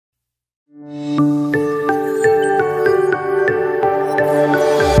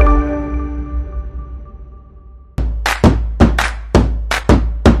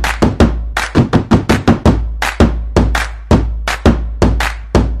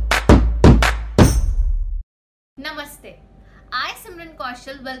Namaste. I, Simran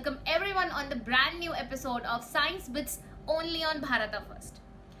Kaushal, welcome everyone on the brand new episode of Science Bits only on Bharata First.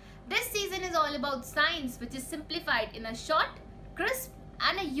 This season is all about science, which is simplified in a short, crisp,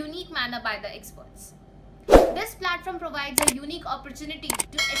 and a unique manner by the experts. This platform provides a unique opportunity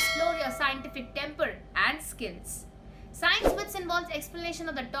to explore your scientific temper and skills. Science Bits involves explanation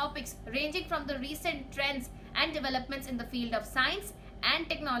of the topics ranging from the recent trends and developments in the field of science and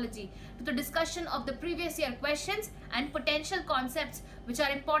technology to the discussion of the previous year questions and potential concepts which are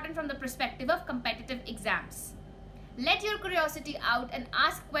important from the perspective of competitive exams. Let your curiosity out and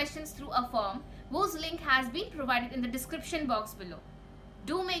ask questions through a form whose link has been provided in the description box below.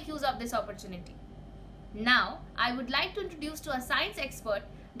 Do make use of this opportunity. Now, I would like to introduce to a science expert,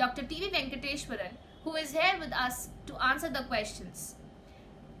 Dr. T.V. Venkateshwaran, who is here with us to answer the questions.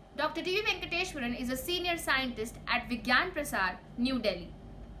 Dr. T.V. Venkateshwaran is a senior scientist at Vigyan Prasar, New Delhi.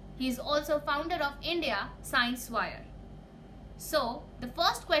 He is also founder of India Science Wire. So, the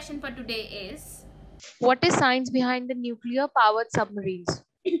first question for today is, what is science behind the nuclear powered submarines?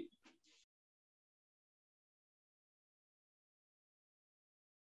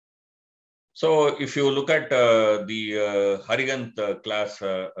 So, if you look at the Harigant class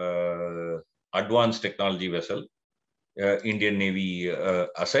advanced technology vessel, Indian Navy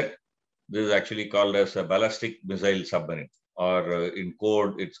asset, this is actually called as a ballistic missile submarine, or in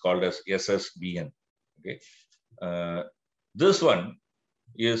code, it's called as SSBN. Okay, this one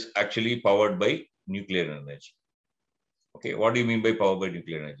is actually powered by nuclear energy. Okay, what do you mean by powered by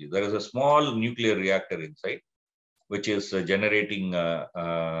nuclear energy? There is a small nuclear reactor inside, which is generating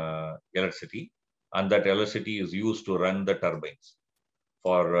electricity, and that electricity is used to run the turbines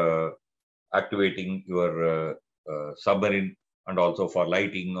for activating your submarine, and also for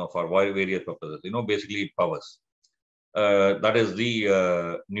lighting or for various purposes. Basically it powers. That is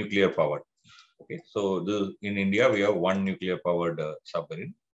the nuclear powered. Okay, so in India we have one nuclear powered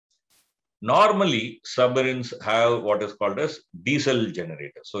submarine. Normally submarines have what is called as diesel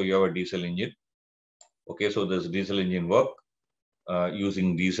generator. So you have a diesel engine. Okay, so this diesel engine work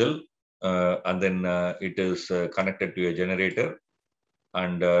using diesel, and then it is connected to a generator,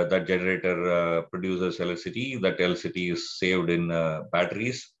 and that generator produces electricity. That electricity is saved in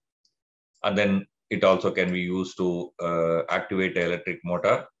batteries, and then it also can be used to activate the electric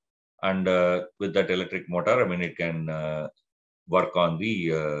motor, and with that electric motor, it can work on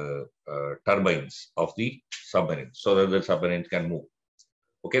the turbines of the submarine so that the submarines can move.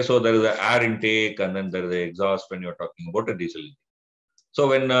 Okay, so there is an air intake, and then there is the exhaust when you're talking about a diesel engine. So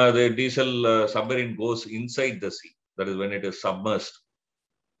when the diesel submarine goes inside the sea, that is when it is submerged,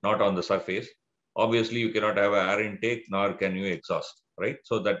 not on the surface, obviously you cannot have an air intake, nor can you exhaust, right?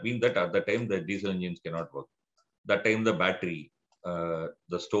 So that means that at the time the diesel engines cannot work. That time the battery,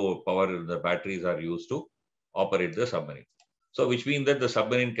 the store power in the batteries are used to operate the submarine. So which means that the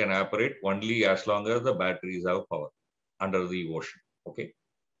submarine can operate only as long as the batteries have power under the ocean. Okay.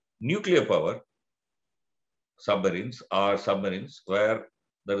 Nuclear power submarines are submarines where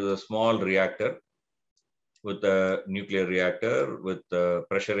there is a small reactor with a nuclear reactor, with a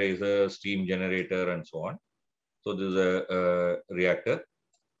pressurizer, steam generator, and so on. So this is a reactor.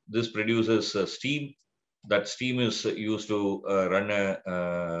 This produces steam. That steam is used to run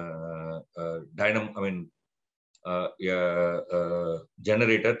a dynamo.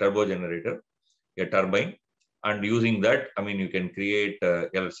 Generator, turbo generator, a turbine, and using that, you can create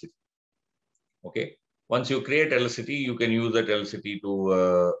electricity. Okay. Once you create electricity, you can use that electricity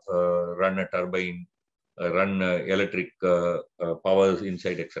to run a turbine, run electric powers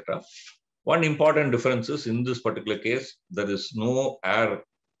inside, etc. One important difference is in this particular case, there is no air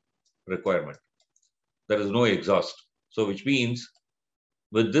requirement. There is no exhaust. So which means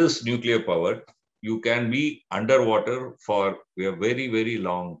with this nuclear power, you can be underwater for a very, very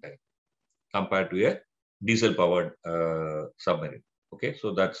long time compared to a diesel powered submarine. Okay,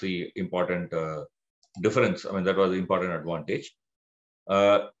 so that's the important difference. That was the important advantage.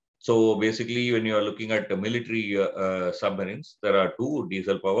 So basically, when you are looking at the military submarines, there are two: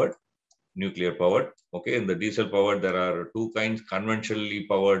 diesel powered, nuclear powered. Okay, in the diesel powered, there are two kinds: conventionally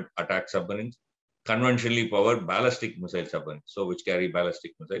powered attack submarines, conventionally powered ballistic missile submarines, so which carry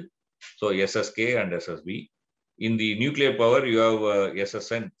ballistic missile. So SSK and SSB. In the nuclear power, you have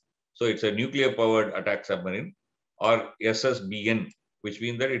SSN. So it's a nuclear powered attack submarine, or SSBN, which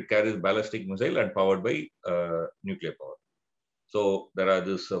means that it carries ballistic missile and powered by nuclear power. So there are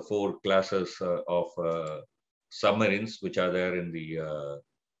these four classes of submarines which are there in the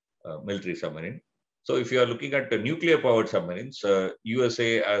military submarine. So if you are looking at the nuclear powered submarines,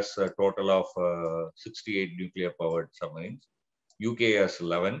 USA has a total of 68 nuclear powered submarines. UK has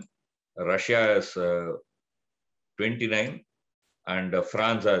 11. Russia has 29, and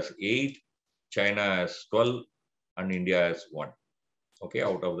France has 8, China has 12, and India has 1. Okay,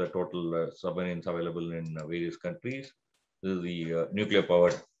 out of the total submarines available in various countries, this is the nuclear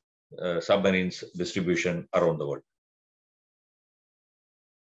powered submarines distribution around the world.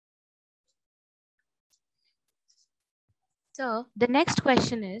 So the next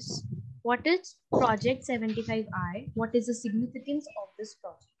question is, what is Project 75I? What is the significance of this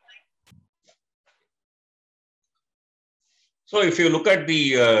project? So if you look at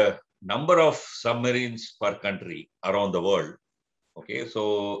the number of submarines per country around the world, okay,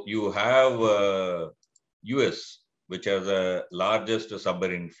 so you have US, which has the largest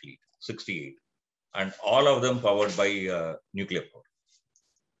submarine fleet, 68, and all of them powered by nuclear power.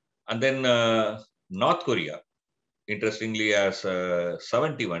 And then North Korea, interestingly, has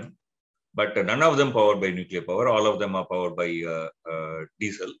 71, but none of them powered by nuclear power. All of them are powered by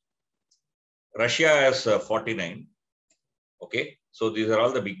diesel. Russia has 49. Okay, so these are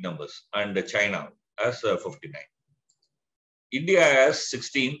all the big numbers. And China has 59. India has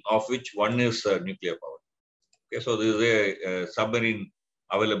 16, of which 1 is nuclear power. Okay, so this is a submarine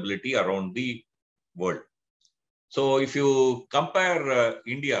availability around the world. So if you compare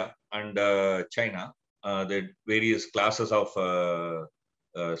India and China, the various classes of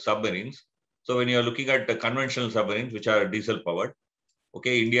submarines. So when you're looking at the conventional submarines, which are diesel powered,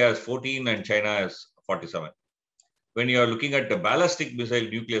 okay, India has 14 and China has 47. When you are looking at the ballistic missile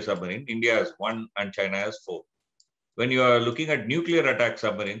nuclear submarine, India has 1 and China has 4. When you are looking at nuclear attack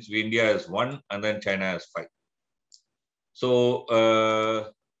submarines, India has 1 and then China has 5. So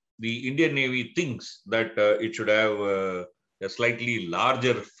the Indian Navy thinks that it should have a slightly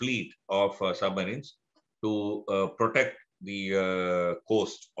larger fleet of submarines to protect the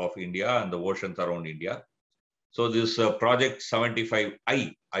coast of India and the oceans around India. So this Project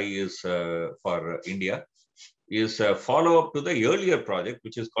 75I, I is for India, is a follow-up to the earlier project,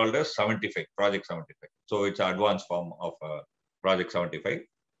 which is called as 75, Project 75. So it's an advanced form of Project 75.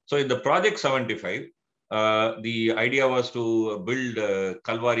 So in the Project 75, the idea was to build a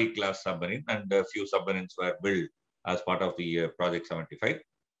Kalvari class submarine, and a few submarines were built as part of the Project 75.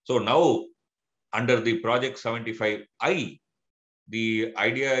 So now, under the Project 75I, the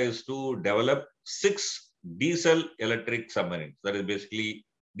idea is to develop 6 diesel electric submarines. That is basically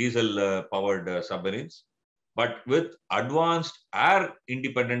diesel powered submarines, but with advanced air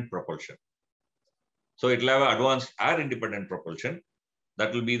independent propulsion. So it will have advanced air independent propulsion.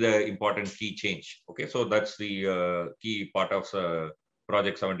 That will be the important key change. Okay, so that's the key part of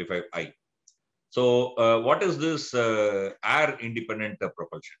Project 75I. So what is this air independent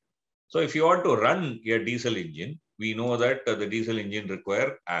propulsion? So if you want to run a diesel engine, we know that the diesel engine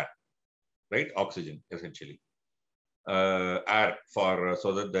require air, right? Oxygen, essentially. Air for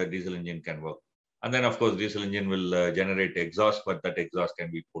so that the diesel engine can work. And then, of course, diesel engine will generate exhaust, but that exhaust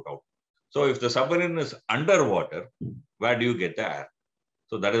can be put out. So if the submarine is underwater, where do you get the air?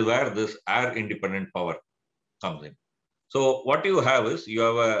 So that is where this air independent power comes in. So what you have is, you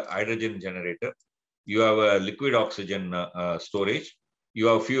have a hydrogen generator, you have a liquid oxygen storage, you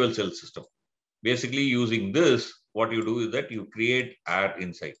have fuel cell system. Basically, using this, what you do is that you create air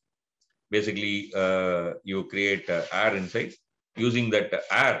inside. Basically, you create air inside. Using that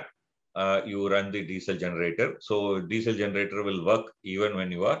air, you run the diesel generator. So diesel generator will work even when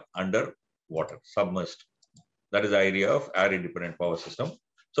you are under water, submerged. That is the idea of air independent power system.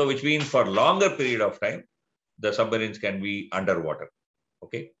 So which means for longer period of time, the submarines can be underwater.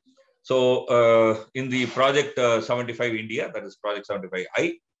 Okay. So in the Project 75 India, that is Project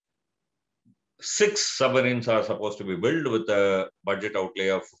 75I, 6 submarines are supposed to be built with a budget outlay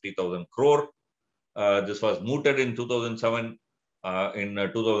of 50,000 crore. This was mooted in 2007. In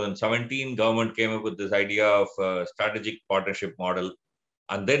 2017, government came up with this idea of strategic partnership model.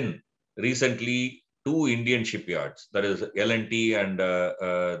 And then recently, 2 Indian shipyards, that is L&T and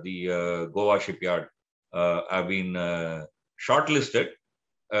the Goa shipyard, have been shortlisted.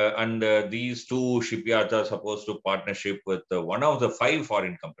 And these 2 shipyards are supposed to partnership with one of the 5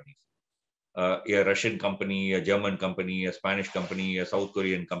 foreign companies. A Russian company, a German company, a Spanish company, a South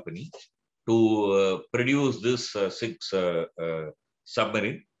Korean company, to produce this 6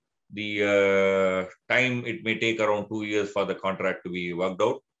 submarine. The time it may take around 2 years for the contract to be worked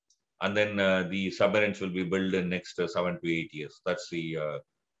out. And then the submarines will be built in next 7 to 8 years. That's the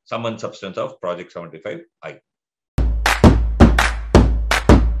sum and substance of Project 75I.